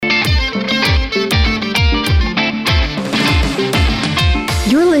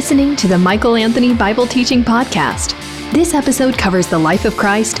listening to the Michael Anthony Bible Teaching Podcast. This episode covers the life of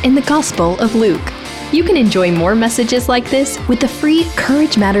Christ in the Gospel of Luke. You can enjoy more messages like this with the free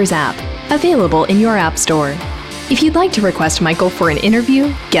Courage Matters app, available in your app store. If you'd like to request Michael for an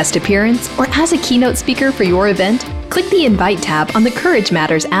interview, guest appearance, or as a keynote speaker for your event, click the Invite tab on the Courage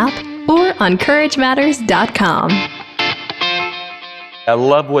Matters app or on CourageMatters.com. I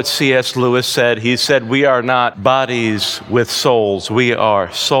love what C.S. Lewis said. He said, "We are not bodies with souls. We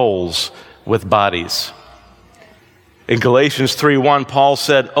are souls with bodies." In Galatians 3:1, Paul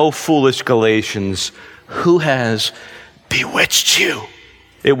said, "O foolish Galatians, who has bewitched you?"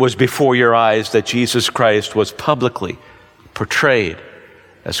 It was before your eyes that Jesus Christ was publicly portrayed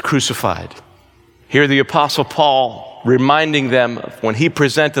as crucified. Here the Apostle Paul reminding them of when he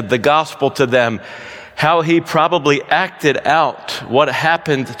presented the gospel to them, how he probably acted out what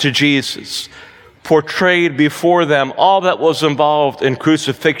happened to Jesus, portrayed before them all that was involved in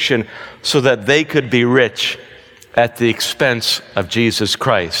crucifixion so that they could be rich at the expense of Jesus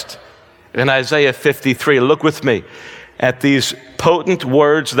Christ. In Isaiah 53, look with me at these potent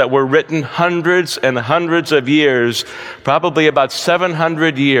words that were written hundreds and hundreds of years, probably about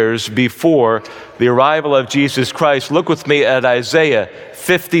 700 years before the arrival of Jesus Christ. Look with me at Isaiah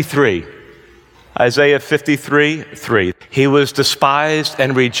 53. Isaiah 53:3. He was despised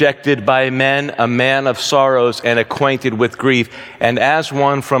and rejected by men, a man of sorrows and acquainted with grief. And as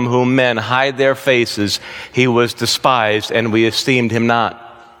one from whom men hide their faces, he was despised, and we esteemed him not.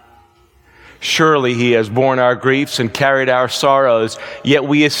 Surely he has borne our griefs and carried our sorrows, yet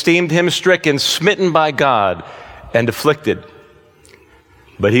we esteemed him stricken, smitten by God, and afflicted.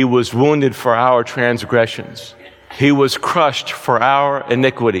 But he was wounded for our transgressions. He was crushed for our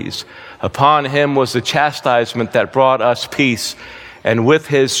iniquities. Upon him was the chastisement that brought us peace, and with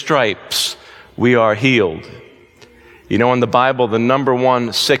his stripes we are healed. You know, in the Bible, the number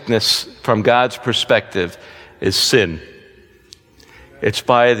one sickness from God's perspective is sin. It's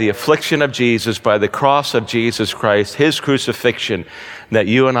by the affliction of Jesus, by the cross of Jesus Christ, his crucifixion, that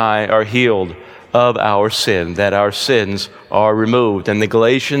you and I are healed of our sin, that our sins are removed. And the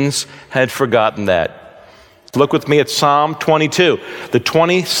Galatians had forgotten that. Look with me at Psalm 22, the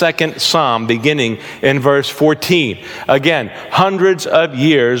 22nd Psalm, beginning in verse 14. Again, hundreds of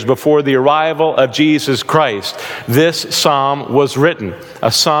years before the arrival of Jesus Christ, this psalm was written,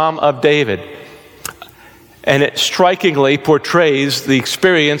 a psalm of David. And it strikingly portrays the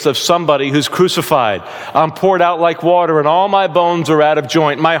experience of somebody who's crucified. I'm poured out like water, and all my bones are out of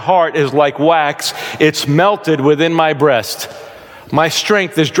joint. My heart is like wax. It's melted within my breast. My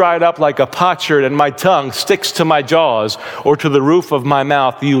strength is dried up like a potsherd, and my tongue sticks to my jaws or to the roof of my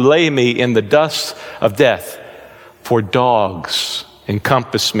mouth. You lay me in the dust of death. For dogs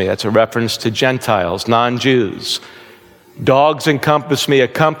encompass me. That's a reference to Gentiles, non-Jews. Dogs encompass me. A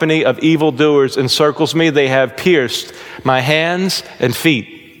company of evildoers encircles me. They have pierced my hands and feet.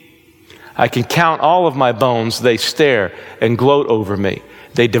 I can count all of my bones. They stare and gloat over me.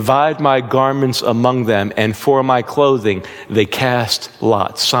 They divide my garments among them, and for my clothing they cast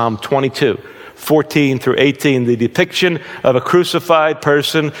lots. Psalm 22, 14 through 18, the depiction of a crucified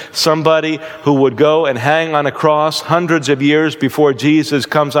person, somebody who would go and hang on a cross hundreds of years before Jesus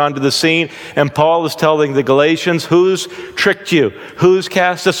comes onto the scene. And Paul is telling the Galatians, who's tricked you? Who's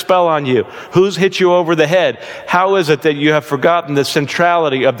cast a spell on you? Who's hit you over the head? How is it that you have forgotten the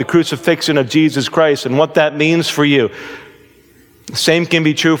centrality of the crucifixion of Jesus Christ and what that means for you? The same can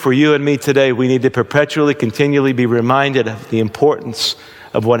be true for you and me today. We need to perpetually, continually be reminded of the importance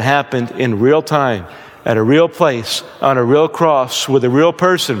of what happened in real time, at a real place, on a real cross, with a real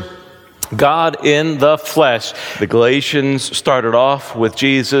person, God in the flesh. The Galatians started off with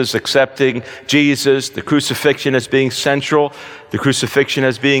Jesus, accepting Jesus, the crucifixion as being central, the crucifixion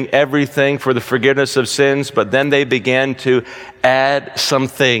as being everything for the forgiveness of sins, but then they began to add some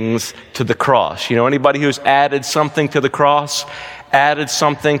things to the cross. You know, anybody who's added something to the cross, added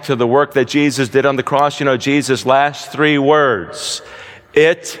something to the work that Jesus did on the cross? You know, Jesus' last three words,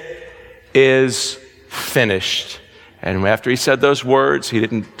 "It is finished." And after he said those words, he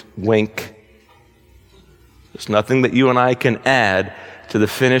didn't wink. There's nothing that you and I can add to the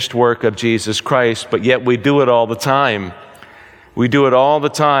finished work of Jesus Christ, but yet we do it all the time. We do it all the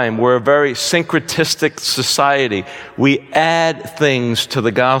time. We're a very syncretistic society. We add things to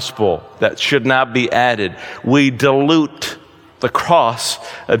the gospel that should not be added. We dilute the cross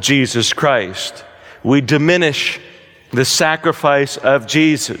of Jesus Christ. We diminish the sacrifice of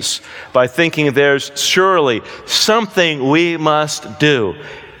Jesus by thinking there's surely something we must do.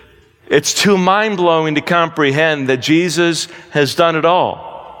 It's too mind-blowing to comprehend that Jesus has done it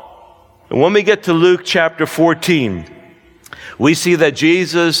all. And when we get to Luke chapter 14, We see that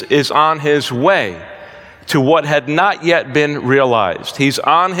Jesus is on his way to what had not yet been realized. He's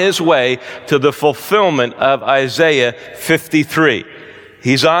on his way to the fulfillment of Isaiah 53.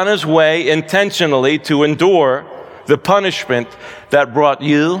 He's on his way intentionally to endure the punishment that brought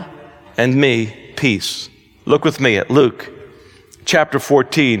you and me peace. Look with me at Luke chapter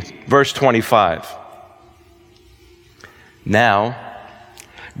 14, verse 25. Now,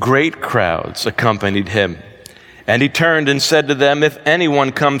 great crowds accompanied him. And he turned and said to them, if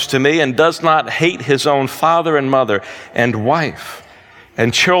anyone comes to me and does not hate his own father and mother and wife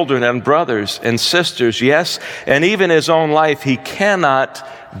and children and brothers and sisters, yes, and even his own life, he cannot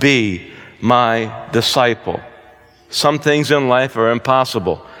be my disciple. Some things in life are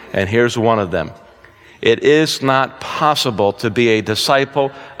impossible, and here's one of them. It is not possible to be a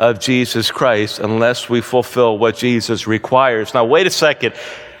disciple of Jesus Christ unless we fulfill what Jesus requires. Now, wait a second.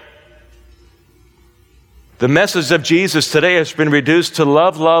 The message of Jesus today has been reduced to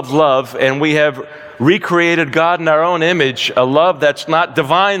love, love, love, and we have recreated God in our own image, a love that's not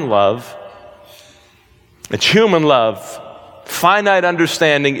divine love. It's human love. Finite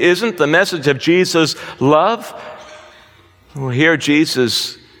understanding. Isn't the message of Jesus love? Well, here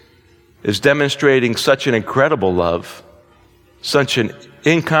Jesus is demonstrating such an incredible love, such an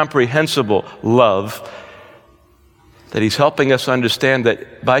incomprehensible love, that he's helping us understand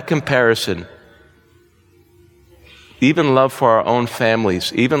that by comparison, even love for our own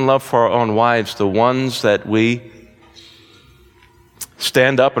families, even love for our own wives, the ones that we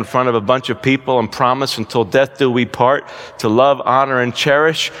stand up in front of a bunch of people and promise until death do we part to love, honor, and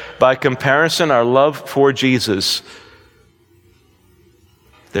cherish, by comparison, our love for Jesus,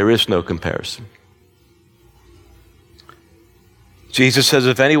 there is no comparison. Jesus says,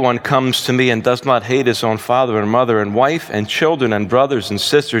 if anyone comes to me and does not hate his own father and mother and wife and children and brothers and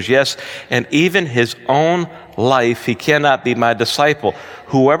sisters, yes, and even his own life, he cannot be my disciple.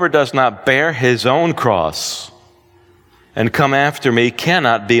 Whoever does not bear his own cross and come after me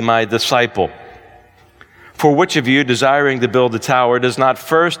cannot be my disciple. For which of you, desiring to build a tower, does not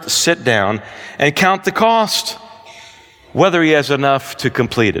first sit down and count the cost, whether he has enough to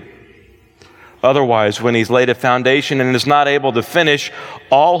complete it? Otherwise, when he's laid a foundation and is not able to finish,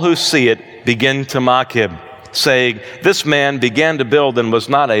 all who see it begin to mock him, saying, this man began to build and was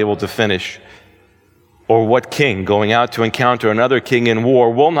not able to finish. Or what king, going out to encounter another king in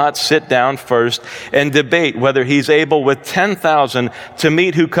war, will not sit down first and debate whether he's able with 10,000 to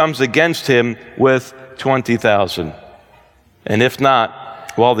meet who comes against him with 20,000? And if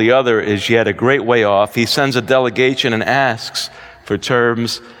not, while the other is yet a great way off, he sends a delegation and asks for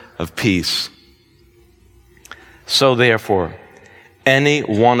terms of peace. So therefore, any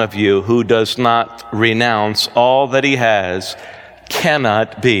one of you who does not renounce all that he has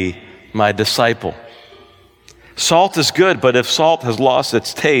cannot be my disciple. Salt is good, but if salt has lost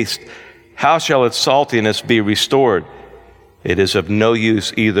its taste, how shall its saltiness be restored? It is of no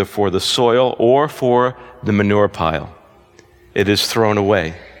use either for the soil or for the manure pile. It is thrown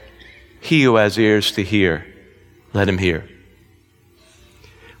away. He who has ears to hear, let him hear.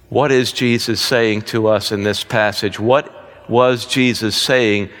 What is Jesus saying to us in this passage? What was Jesus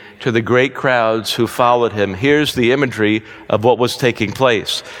saying to the great crowds who followed him? Here's the imagery of what was taking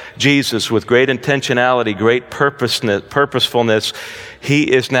place. Jesus, with great intentionality, great purposefulness, he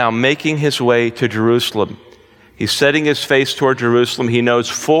is now making his way to Jerusalem. He's setting his face toward Jerusalem. He knows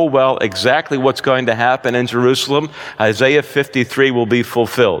full well exactly what's going to happen in Jerusalem. Isaiah 53 will be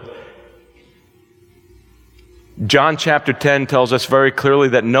fulfilled. John chapter 10 tells us very clearly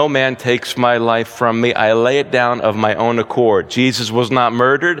that no man takes my life from me. I lay it down of my own accord. Jesus was not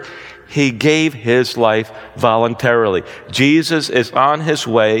murdered. He gave his life voluntarily. Jesus is on his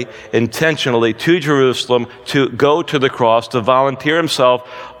way intentionally to Jerusalem to go to the cross, to volunteer himself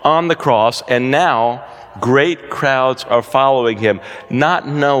on the cross, and now great crowds are following him, not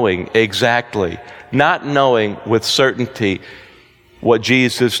knowing exactly, not knowing with certainty what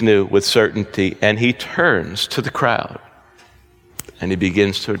Jesus knew with certainty, and he turns to the crowd and he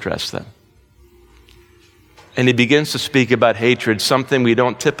begins to address them. And he begins to speak about hatred, something we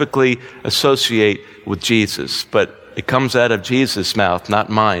don't typically associate with Jesus, but it comes out of Jesus' mouth, not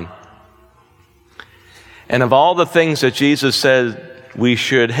mine. And of all the things that Jesus said we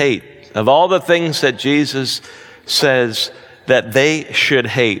should hate, of all the things that Jesus says that they should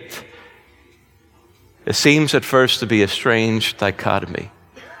hate, it seems at first to be a strange dichotomy,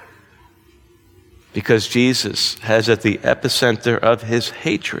 because Jesus has at the epicenter of his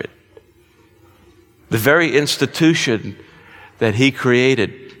hatred the very institution that he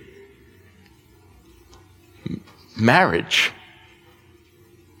created, marriage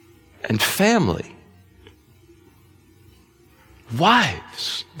and family.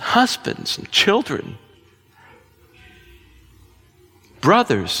 wives, husbands, and children,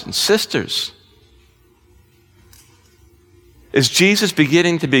 brothers and sisters. Is Jesus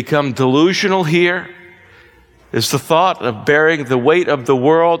beginning to become delusional here? Is the thought of bearing the weight of the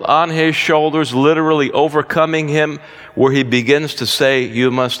world on his shoulders literally overcoming him, where he begins to say,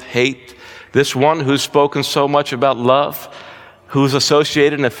 you must hate this one who's spoken so much about love, who's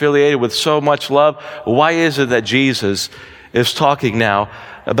associated and affiliated with so much love? Why is it that Jesus is talking now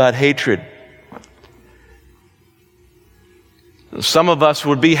about hatred? Some of us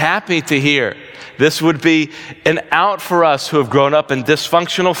would be happy to hear this would be an out for us who have grown up in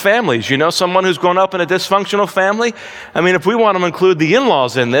dysfunctional families. You know someone who's grown up in a dysfunctional family? I mean, if we want to include the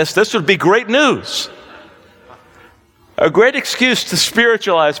in-laws in this would be great news. A great excuse to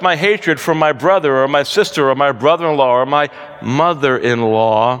spiritualize my hatred for my brother or my sister or my brother-in-law or my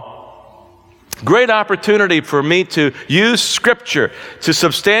mother-in-law. Great opportunity for me to use Scripture to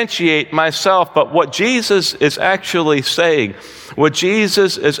substantiate myself. But what Jesus is actually saying, what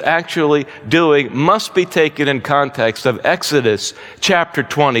Jesus is actually doing, must be taken in context of Exodus chapter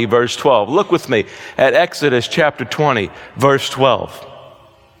 20, verse 12. Look with me at Exodus chapter 20, verse 12.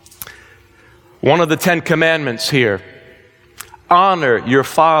 One of the 10 commandments here. Honor your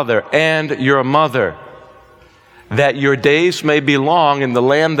father and your mother, that your days may be long in the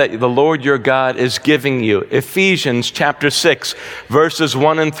land that the Lord your God is giving you. Ephesians chapter 6, verses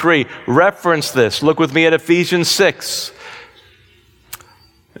 1 and 3 reference this. Look with me at Ephesians 6.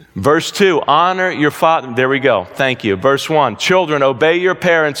 Verse 2, honor your father. There we go. Thank you. Verse 1, children, obey your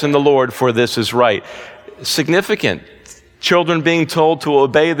parents in the Lord, for this is right. Significant. Children being told to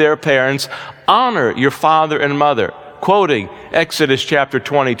obey their parents. Honor your father and mother. Quoting Exodus chapter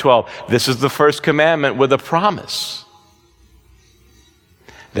 20, 12. This is the first commandment with a promise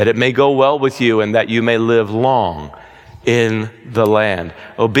that it may go well with you and that you may live long in the land.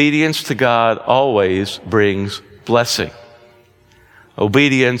 Obedience to God always brings blessing.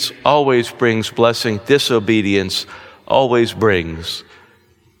 Obedience always brings blessing. Disobedience always brings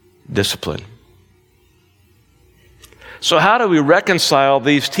discipline. So how do we reconcile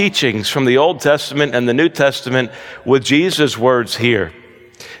these teachings from the Old Testament and the New Testament with Jesus' words here?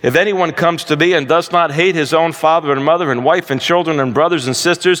 If anyone comes to me and does not hate his own father and mother and wife and children and brothers and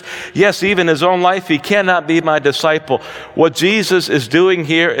sisters, yes, even his own life, he cannot be my disciple. What Jesus is doing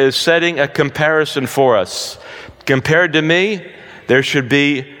here is setting a comparison for us. Compared to me, there should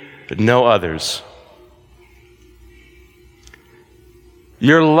be no others.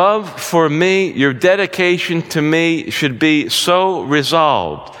 Your love for me, your dedication to me should be so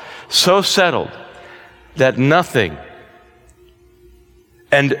resolved, so settled, that nothing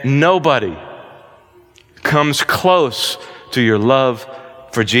and nobody comes close to your love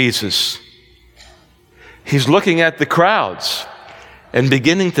for Jesus. He's looking at the crowds and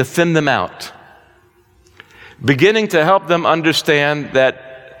beginning to thin them out, beginning to help them understand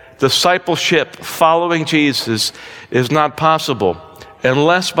that discipleship, following Jesus, is not possible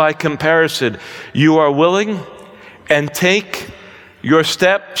unless by comparison you are willing and take your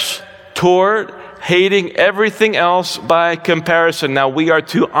steps toward hating everything else by comparison. Now, we are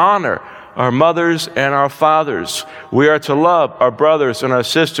to honor our mothers and our fathers. We are to love our brothers and our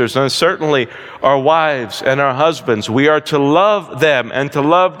sisters, and certainly our wives and our husbands. We are to love them and to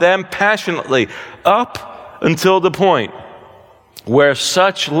love them passionately up until the point where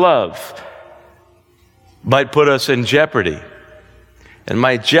such love might put us in jeopardy and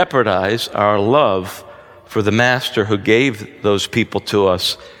might jeopardize our love for the Master who gave those people to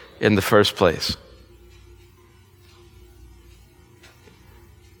us in the first place.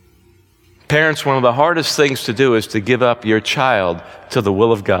 Parents, one of the hardest things to do is to give up your child to the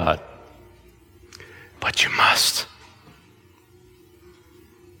will of God. But you must.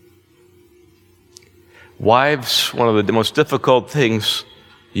 Wives, one of the most difficult things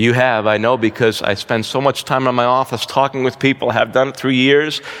you have, I know, because I spend so much time in my office talking with people, have done it through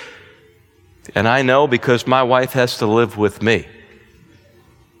years, and I know because my wife has to live with me.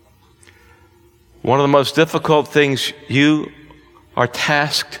 One of the most difficult things you are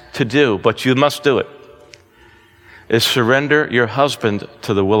tasked to do, but you must do it, is surrender your husband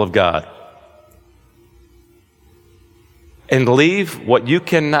to the will of God. And leave what you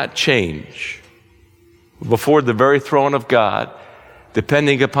cannot change before the very throne of God,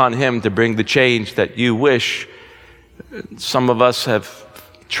 depending upon Him to bring the change that you wish. Some of us have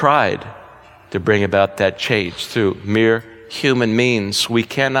tried to bring about that change through mere human means. We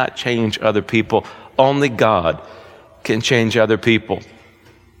cannot change other people. Only God can change other people.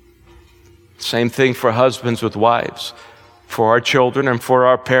 Same thing for husbands with wives, for our children and for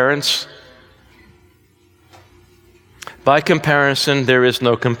our parents. By comparison, there is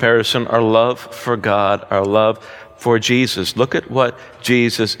no comparison. Our love for God, our love for Jesus. Look at what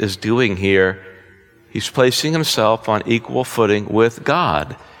Jesus is doing here. He's placing himself on equal footing with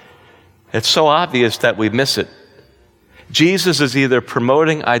God. It's so obvious that we miss it. Jesus is either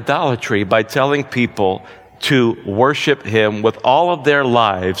promoting idolatry by telling people to worship him with all of their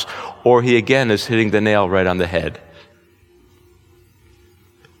lives, or he again is hitting the nail right on the head.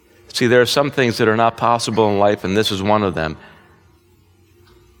 See, there are some things that are not possible in life, and this is one of them.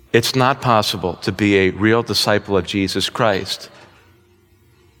 It's not possible to be a real disciple of Jesus Christ.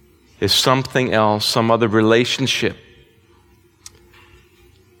 It's something else, some other relationship,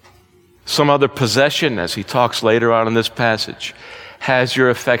 some other possession, as he talks later on in this passage, has your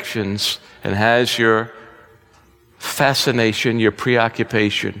affections and has your fascination, your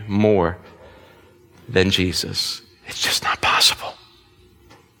preoccupation more than Jesus. It's just not possible.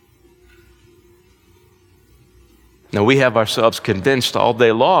 Now, we have ourselves convinced all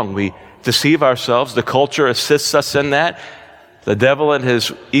day long. We deceive ourselves. The culture assists us in that. The devil and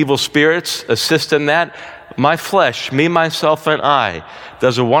his evil spirits assist in that. My flesh, me, myself, and I,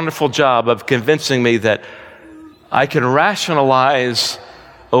 does a wonderful job of convincing me that I can rationalize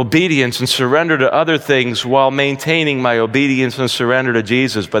obedience and surrender to other things while maintaining my obedience and surrender to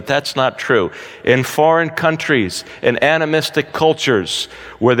Jesus. But that's not true. In foreign countries, in animistic cultures,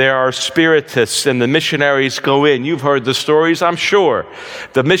 where there are spiritists and the missionaries go in, you've heard the stories, I'm sure.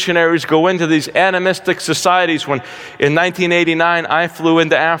 The missionaries go into these animistic societies. When in 1989, I flew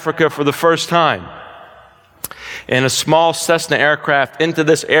into Africa for the first time in a small Cessna aircraft into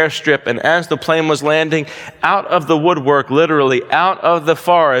this airstrip, and as the plane was landing, out of the woodwork, literally out of the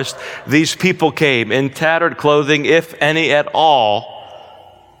forest, these people came in tattered clothing, if any at all,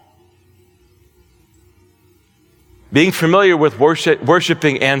 being familiar with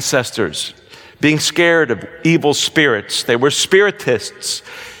worshiping ancestors, being scared of evil spirits. They were spiritists.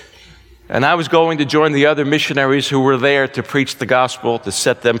 And I was going to join the other missionaries who were there to preach the gospel, to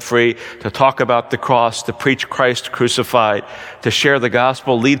set them free, to talk about the cross, to preach Christ crucified, to share the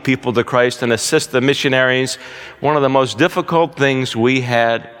gospel, lead people to Christ, and assist the missionaries. One of the most difficult things we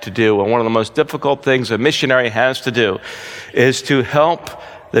had to do, and one of the most difficult things a missionary has to do, is to help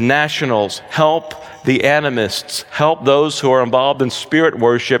the nationals, help the animists, help those who are involved in spirit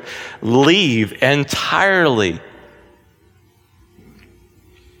worship leave entirely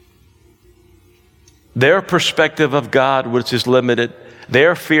their perspective of God, which is limited,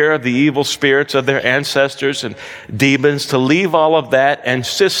 their fear of the evil spirits of their ancestors and demons, to leave all of that and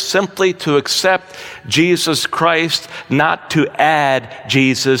just simply to accept Jesus Christ, not to add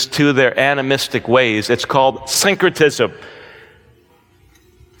Jesus to their animistic ways. It's called syncretism.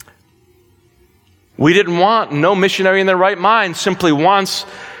 We didn't want, no missionary in their right mind simply wants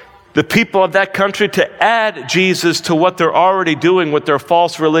the people of that country to add Jesus to what they're already doing with their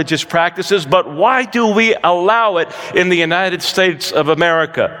false religious practices. But why do we allow it in the United States of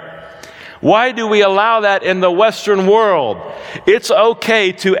America? Why do we allow that in the Western world? It's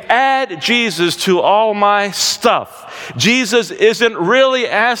okay to add Jesus to all my stuff. Jesus isn't really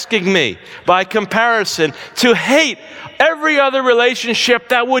asking me, by comparison, to hate every other relationship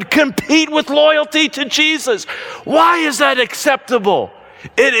that would compete with loyalty to Jesus. Why is that acceptable?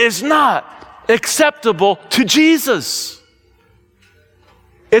 It is not acceptable to Jesus.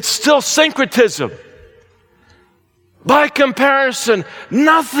 It's still syncretism. By comparison,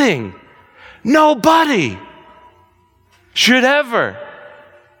 nothing, nobody should ever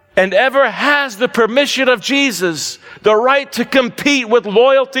and ever has the permission of Jesus, the right to compete with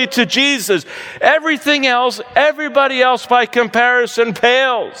loyalty to Jesus. Everything else, everybody else by comparison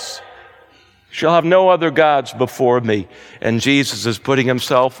pales. Shall have no other gods before me. And Jesus is putting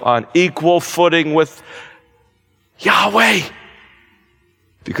himself on equal footing with Yahweh,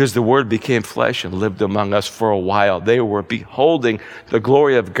 because the Word became flesh and lived among us for a while. They were beholding the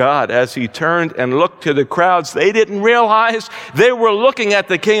glory of God as he turned and looked to the crowds. They didn't realize they were looking at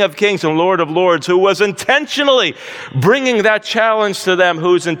the King of Kings and Lord of Lords, who was intentionally bringing that challenge to them,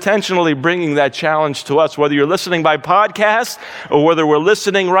 who's intentionally bringing that challenge to us. Whether you're listening by podcast or whether we're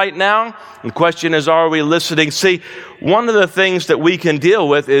listening right now, the question is, are we listening? See, one of the things that we can deal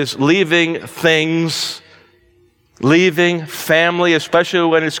with is leaving family, especially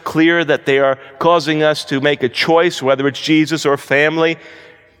when it's clear that they are causing us to make a choice, whether it's Jesus or family.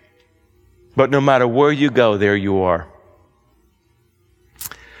 But no matter where you go, there you are.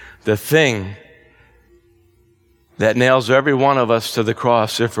 The thing that nails every one of us to the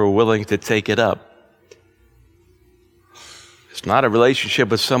cross, if we're willing to take it up, it's not a relationship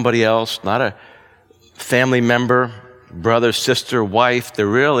with somebody else, not a family member, brother, sister, wife. The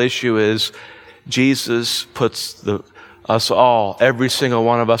real issue is Jesus puts the us all, every single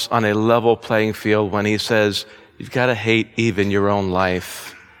one of us, on a level playing field when he says, you've got to hate even your own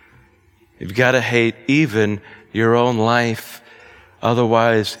life. You've got to hate even your own life.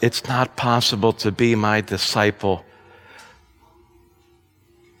 Otherwise, it's not possible to be my disciple.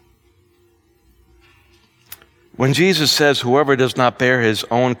 When Jesus says, whoever does not bear his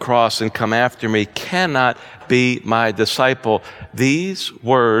own cross and come after me cannot be my disciple, these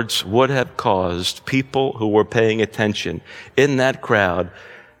words would have caused people who were paying attention in that crowd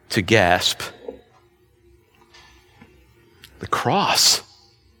to gasp. The cross.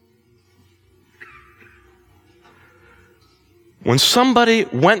 When somebody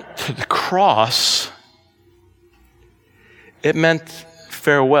went to the cross, it meant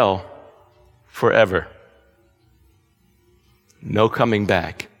farewell forever. No coming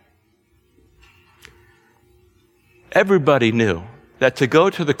back. Everybody knew that to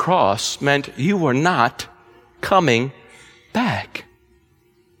go to the cross meant you were not coming back.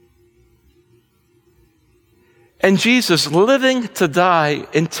 And Jesus, living to die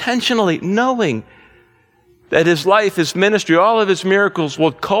intentionally, knowing that his life, his ministry, all of his miracles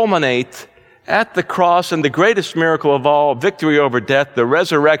will culminate at the cross and the greatest miracle of all, victory over death, the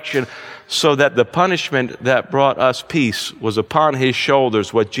resurrection, so that the punishment that brought us peace was upon his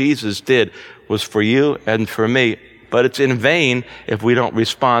shoulders. What Jesus did was for you and for me. But it's in vain if we don't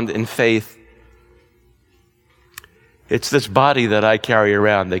respond in faith. It's this body that I carry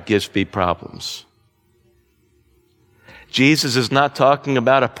around that gives me problems. Jesus is not talking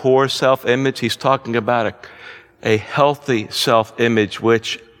about a poor self-image. He's talking about a healthy self-image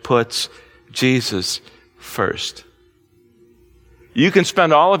which puts Jesus first. You can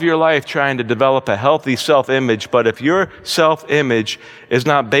spend all of your life trying to develop a healthy self-image, but if your self-image is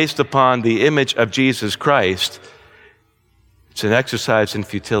not based upon the image of Jesus Christ, it's an exercise in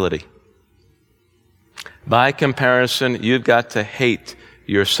futility. By comparison, you've got to hate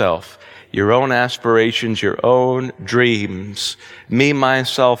yourself, your own aspirations, your own dreams, me,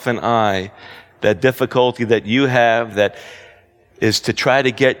 myself, and I, that difficulty that you have that is to try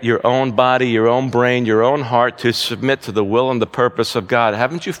to get your own body, your own brain, your own heart to submit to the will and the purpose of God.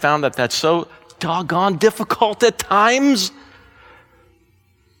 Haven't you found that that's so doggone difficult at times?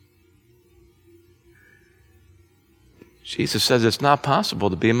 Jesus says it's not possible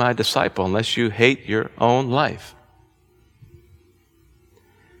to be my disciple unless you hate your own life.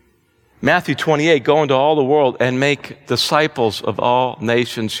 Matthew 28, go into all the world and make disciples of all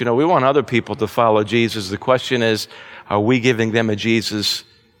nations. You know, we want other people to follow Jesus. The question is, are we giving them a Jesus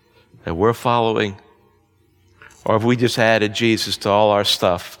that we're following? Or have we just added Jesus to all our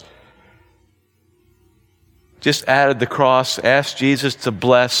stuff? Just added the cross, asked Jesus to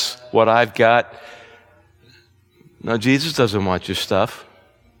bless what I've got. No, Jesus doesn't want your stuff.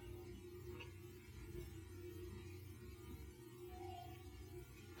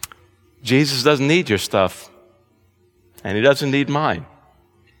 Jesus doesn't need your stuff, and he doesn't need mine.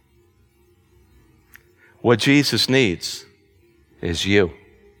 What Jesus needs is you.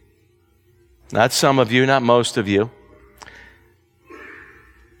 Not some of you, not most of you.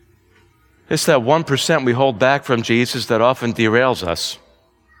 It's that 1% we hold back from Jesus that often derails us.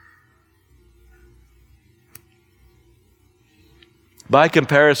 By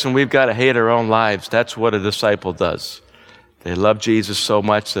comparison, we've got to hate our own lives. That's what a disciple does. They love Jesus so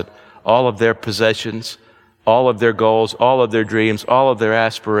much that all of their possessions, all of their goals, all of their dreams, all of their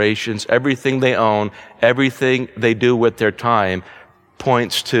aspirations, everything they own, everything they do with their time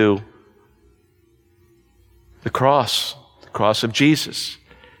points to the cross of Jesus.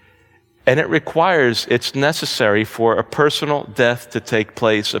 And it's necessary for a personal death to take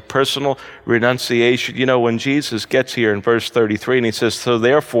place, a personal renunciation. You know, when Jesus gets here in verse 33 and he says, so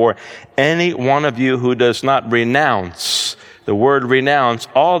therefore, any one of you who does not renounce, the word renounce,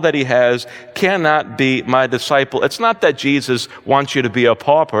 all that he has, cannot be my disciple. It's not that Jesus wants you to be a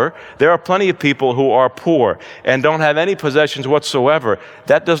pauper. There are plenty of people who are poor and don't have any possessions whatsoever.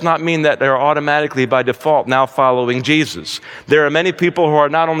 That does not mean that they're automatically by default now following Jesus. There are many people who are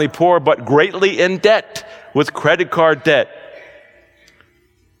not only poor, but greatly in debt, with credit card debt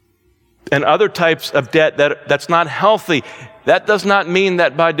and other types of debt that's not healthy. That does not mean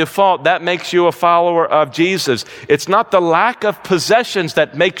that by default that makes you a follower of Jesus. It's not the lack of possessions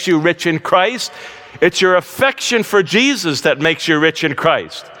that makes you rich in Christ. It's your affection for Jesus that makes you rich in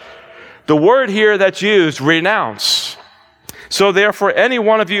Christ. The word here that's used, renounce. So therefore, any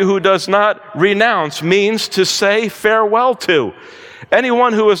one of you who does not renounce means to say farewell to.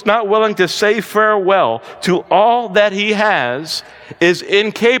 Anyone who is not willing to say farewell to all that he has is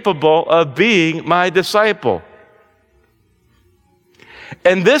incapable of being my disciple.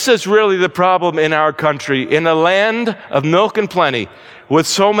 And this is really the problem in our country, in a land of milk and plenty, with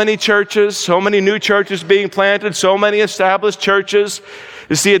so many churches, so many new churches being planted, so many established churches.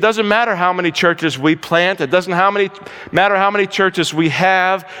 You see, it doesn't matter how many churches we plant. It doesn't matter how many churches we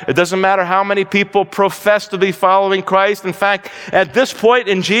have. It doesn't matter how many people profess to be following Christ. In fact, at this point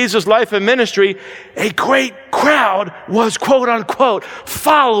in Jesus' life and ministry, a great crowd was, quote unquote,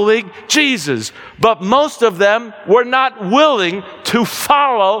 following Jesus. But most of them were not willing to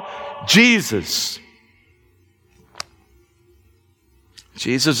follow Jesus.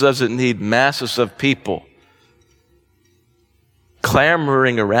 Jesus doesn't need masses of people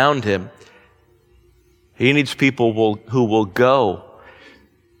clamoring around him. He needs people who will go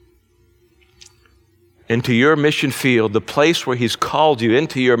into your mission field, the place where he's called you,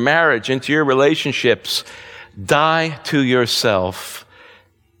 into your marriage, into your relationships. Die to yourself.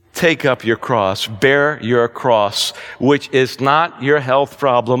 Take up your cross. Bear your cross, which is not your health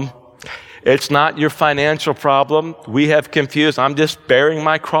problem. It's not your financial problem. We have confused. I'm just bearing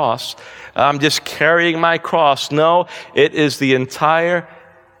my cross. I'm just carrying my cross. No, it is the entire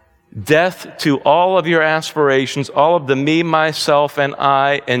death to all of your aspirations, all of the me, myself, and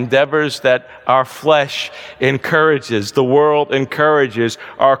I endeavors that our flesh encourages, the world encourages,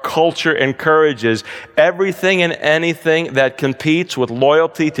 our culture encourages. Everything and anything that competes with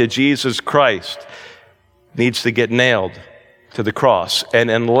loyalty to Jesus Christ needs to get nailed to the cross.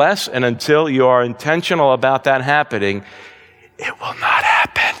 And unless and until you are intentional about that happening, it will not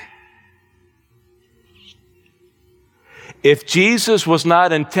happen. If Jesus was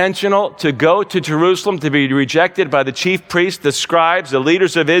not intentional to go to Jerusalem to be rejected by the chief priests, the scribes, the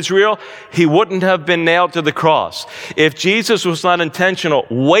leaders of Israel, he wouldn't have been nailed to the cross. If Jesus was not intentional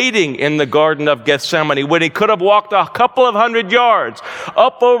waiting in the Garden of Gethsemane when he could have walked a couple of 100 yards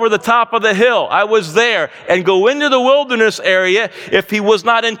up over the top of the hill, I was there, and go into the wilderness area, if he was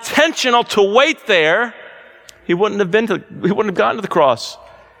not intentional to wait there, he wouldn't have gotten to the cross.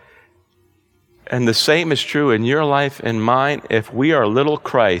 And the same is true in your life and mine. If we are little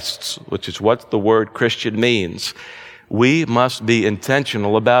Christs, which is what the word Christian means, we must be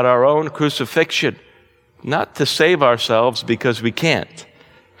intentional about our own crucifixion, not to save ourselves because we can't,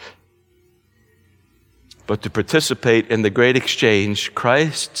 but to participate in the great exchange,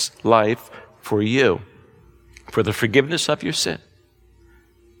 Christ's life for you, for the forgiveness of your sin.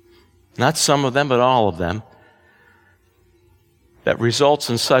 Not some of them, but all of them. That results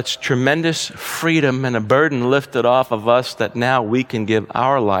in such tremendous freedom and a burden lifted off of us that now we can give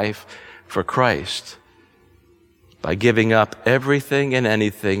our life for Christ by giving up everything and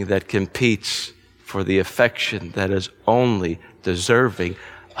anything that competes for the affection that is only deserving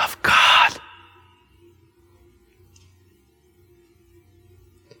of God.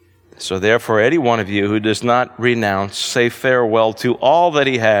 So therefore, any one of you who does not renounce, say farewell to all that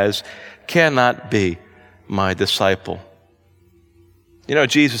he has, cannot be my disciple. You know,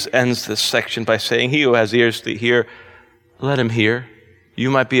 Jesus ends this section by saying, he who has ears to hear, let him hear. You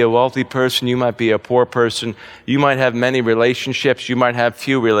might be a wealthy person. You might be a poor person. You might have many relationships. You might have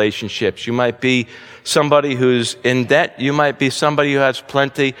few relationships. You might be somebody who's in debt. You might be somebody who has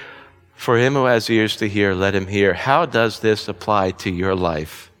plenty. For him who has ears to hear, let him hear. How does this apply to your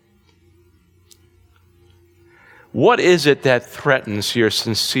life? What is it that threatens your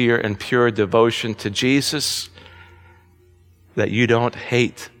sincere and pure devotion to Jesus that you don't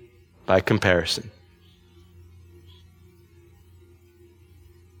hate by comparison?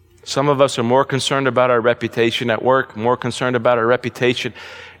 Some of us are more concerned about our reputation at work, more concerned about our reputation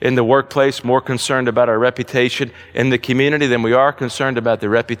in the workplace, more concerned about our reputation in the community than we are concerned about the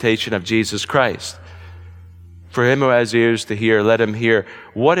reputation of Jesus Christ. For him who has ears to hear, let him hear.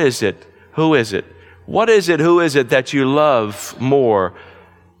 What is it? Who is it? What is it? Who is it that you love more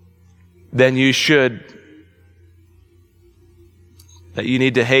than you should, that you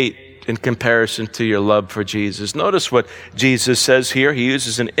need to hate in comparison to your love for Jesus? Notice what Jesus says here. He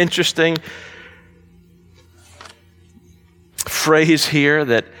uses an interesting phrase here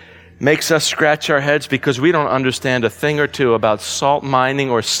that makes us scratch our heads because we don't understand a thing or two about salt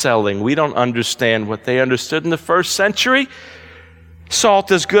mining or selling. We don't understand what they understood in the first century.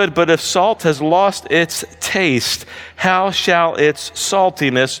 Salt is good, but if salt has lost its taste, how shall its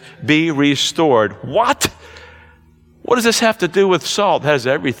saltiness be restored? What? What does this have to do with salt? It has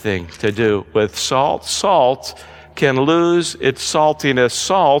everything to do with salt. Salt can lose its saltiness.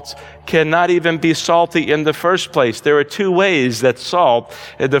 Salt cannot even be salty in the first place. There are two ways that salt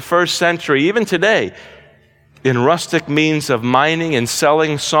in the first century, even today, in rustic means of mining and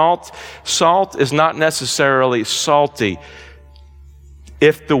selling salt, salt is not necessarily salty.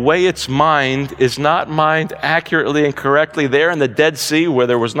 if the way it's mined is not mined accurately and correctly, there in the Dead Sea, where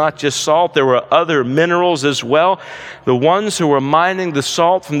there was not just salt, there were other minerals as well. The ones who were mining the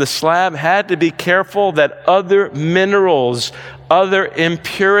salt from the slab had to be careful that other minerals, other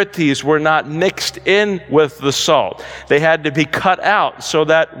impurities were not mixed in with the salt. They had to be cut out so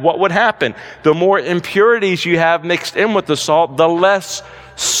that what would happen? The more impurities you have mixed in with the salt, the less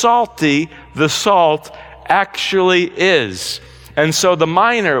salty the salt actually is. And so the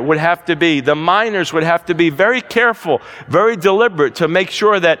miners would have to be very careful, very deliberate to make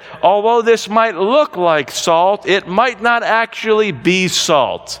sure that although this might look like salt, it might not actually be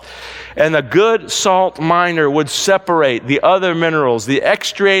salt. And a good salt miner would separate the other minerals, the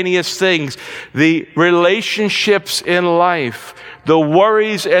extraneous things, the relationships in life, the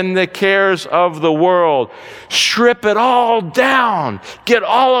worries and the cares of the world. Strip it all down. Get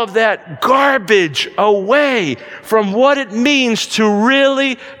all of that garbage away from what it means to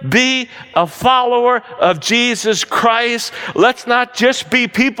really be a follower of Jesus Christ. Let's not just be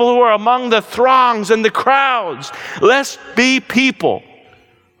people who are among the throngs and the crowds. Let's be people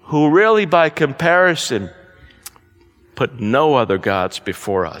who really, by comparison, put no other gods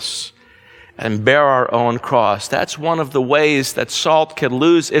before us and bear our own cross. That's one of the ways that salt can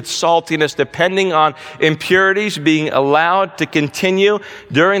lose its saltiness, depending on impurities being allowed to continue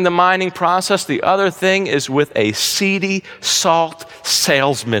during the mining process. The other thing is with a seedy salt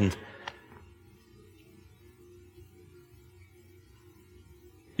salesman.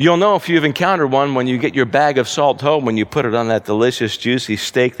 You'll know if you've encountered one when you get your bag of salt home, when you put it on that delicious, juicy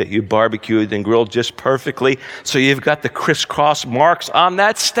steak that you barbecued and grilled just perfectly. So you've got the crisscross marks on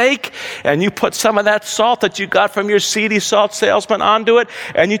that steak, and you put some of that salt that you got from your seedy salt salesman onto it,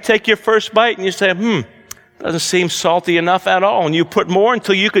 and you take your first bite and you say, doesn't seem salty enough at all. And you put more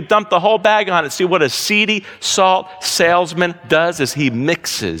until you could dump the whole bag on it. See, what a seedy salt salesman does is he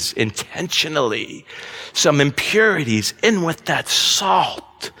mixes intentionally some impurities in with that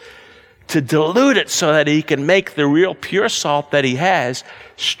salt to dilute it so that he can make the real pure salt that he has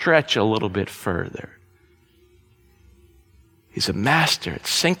stretch a little bit further. He's a master at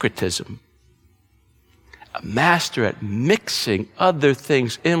syncretism, a master at mixing other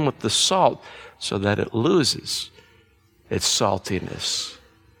things in with the salt so that it loses its saltiness.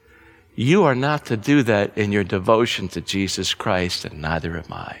 You are not to do that in your devotion to Jesus Christ, and neither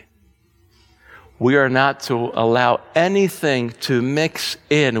am I. We are not to allow anything to mix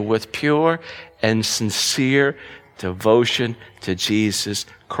in with pure and sincere devotion to Jesus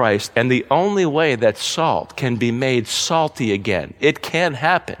Christ. And the only way that salt can be made salty again, it can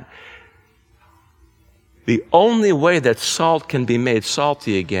happen. The only way that salt can be made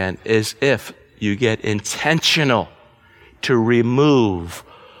salty again is if you get intentional to remove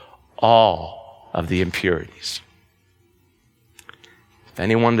all of the impurities. If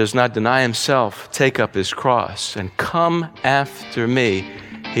anyone does not deny himself, take up his cross, and come after me,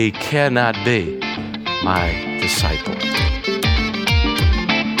 he cannot be my disciple.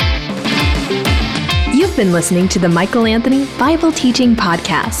 You've been listening to the Michael Anthony Bible Teaching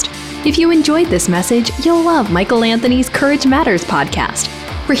Podcast. If you enjoyed this message, you'll love Michael Anthony's Courage Matters podcast,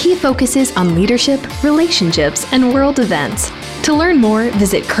 where he focuses on leadership, relationships, and world events. To learn more,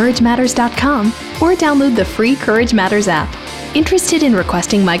 visit CourageMatters.com or download the free Courage Matters app. Interested in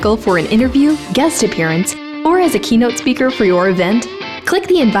requesting Michael for an interview, guest appearance, or as a keynote speaker for your event? Click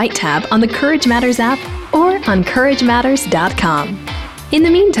the Invite tab on the Courage Matters app or on CourageMatters.com. In the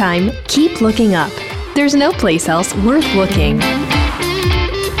meantime, keep looking up. There's no place else worth looking.